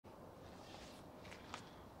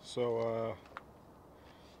So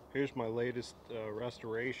here's my latest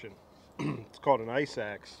restoration. It's called an ice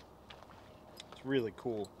axe. It's really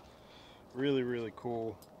cool. Really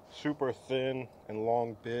cool. Super thin and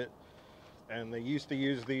long bit. And they used to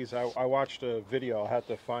use these. I watched a video. I'll have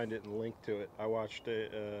to find it and link to it. I watched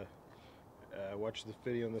it. I watched this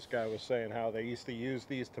video, and this guy was saying how they used to use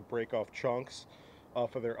these to break off chunks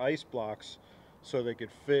off of their ice blocks, so they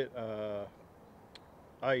could fit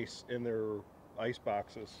ice in their ice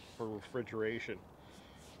boxes for refrigeration.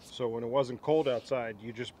 So when it wasn't cold outside,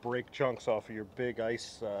 you just break chunks off of your big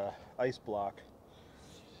ice block,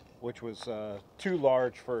 which was too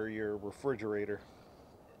large for your refrigerator.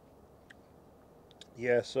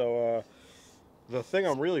 Yeah, so the thing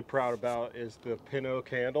I'm really proud about is the pin oak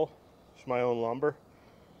handle. It's my own lumber.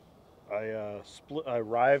 I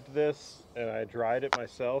rived this and I dried it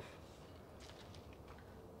myself.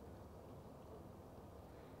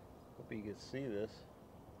 Hope you can see this.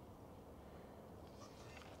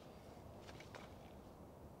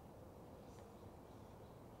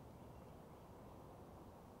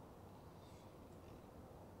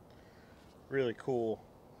 Really cool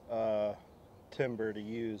timber to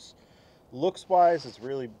use. Looks wise, it's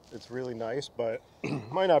really nice, but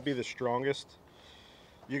might not be the strongest.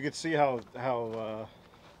 You can see how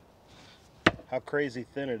crazy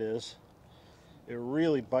thin it is. It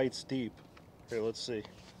really bites deep. Here, let's see.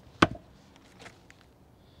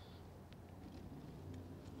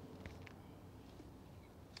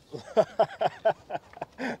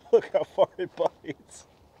 Look how far it bites.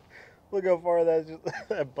 Look how far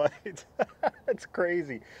that bites. It's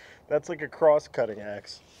crazy. That's like a cross-cutting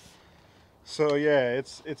axe. So yeah,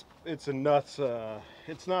 it's a nuts.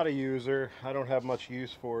 It's not a user. I don't have much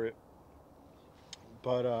use for it,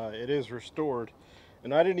 but it is restored,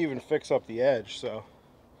 and I didn't even fix up the edge. So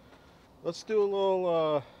let's do a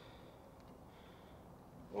little.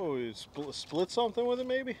 Split something with it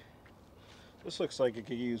maybe. This looks like it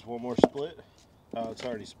could use one more split. Oh, it's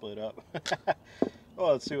already split up.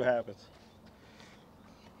 Well, let's see what happens.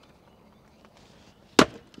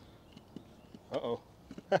 Uh-oh.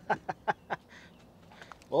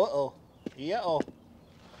 Uh-oh. Yeah-oh.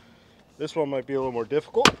 This one might be a little more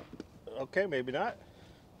difficult. Okay, maybe not.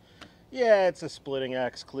 Yeah, it's a splitting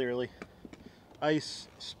axe, clearly. Ice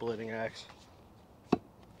splitting axe.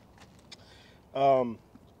 I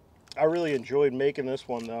really enjoyed making this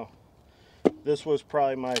one, though. This was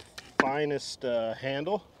probably my finest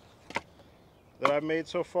handle that I've made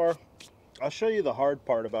so far. I'll show you the hard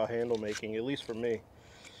part about handle making, at least for me.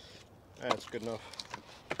 That's good enough.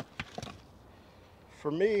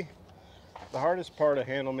 For me, the hardest part of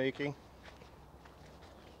handle making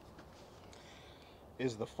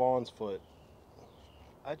is the fawn's foot.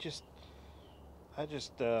 I just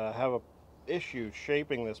have a issue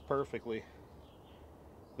shaping this perfectly.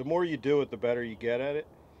 The more you do it, the better you get at it.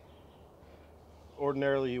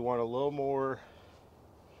 Ordinarily, you want a little more,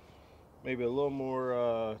 maybe a little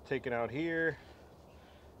more taken out here,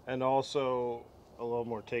 and also a little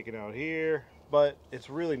more taken out here. But it's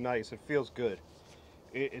really nice. It feels good.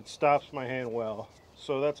 It stops my hand well,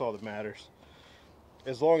 so that's all that matters,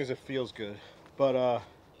 as long as it feels good. But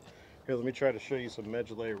here, let me try to show you some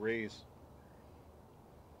Medgelay rays.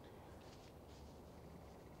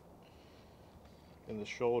 And the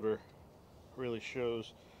shoulder really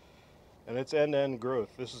shows, and it's end-to-end growth.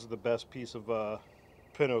 This is the best piece of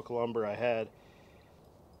pin oak lumber I had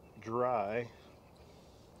dry.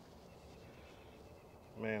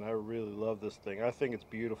 Man, I really love this thing. I think it's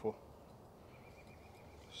beautiful.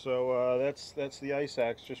 So that's the ice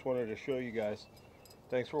axe. Just wanted to show you guys.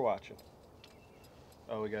 Thanks for watching.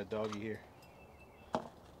 Oh, we got doggy here.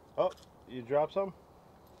 Oh, you dropped some?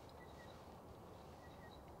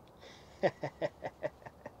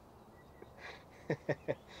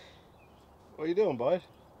 What are you doing, bud?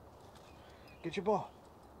 Get your ball.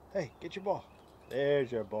 Hey, get your ball.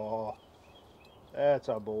 There's your ball. That's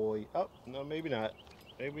our boy. Oh, no, maybe not.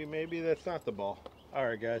 Maybe that's not the ball. All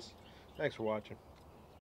right, guys. Thanks for watching.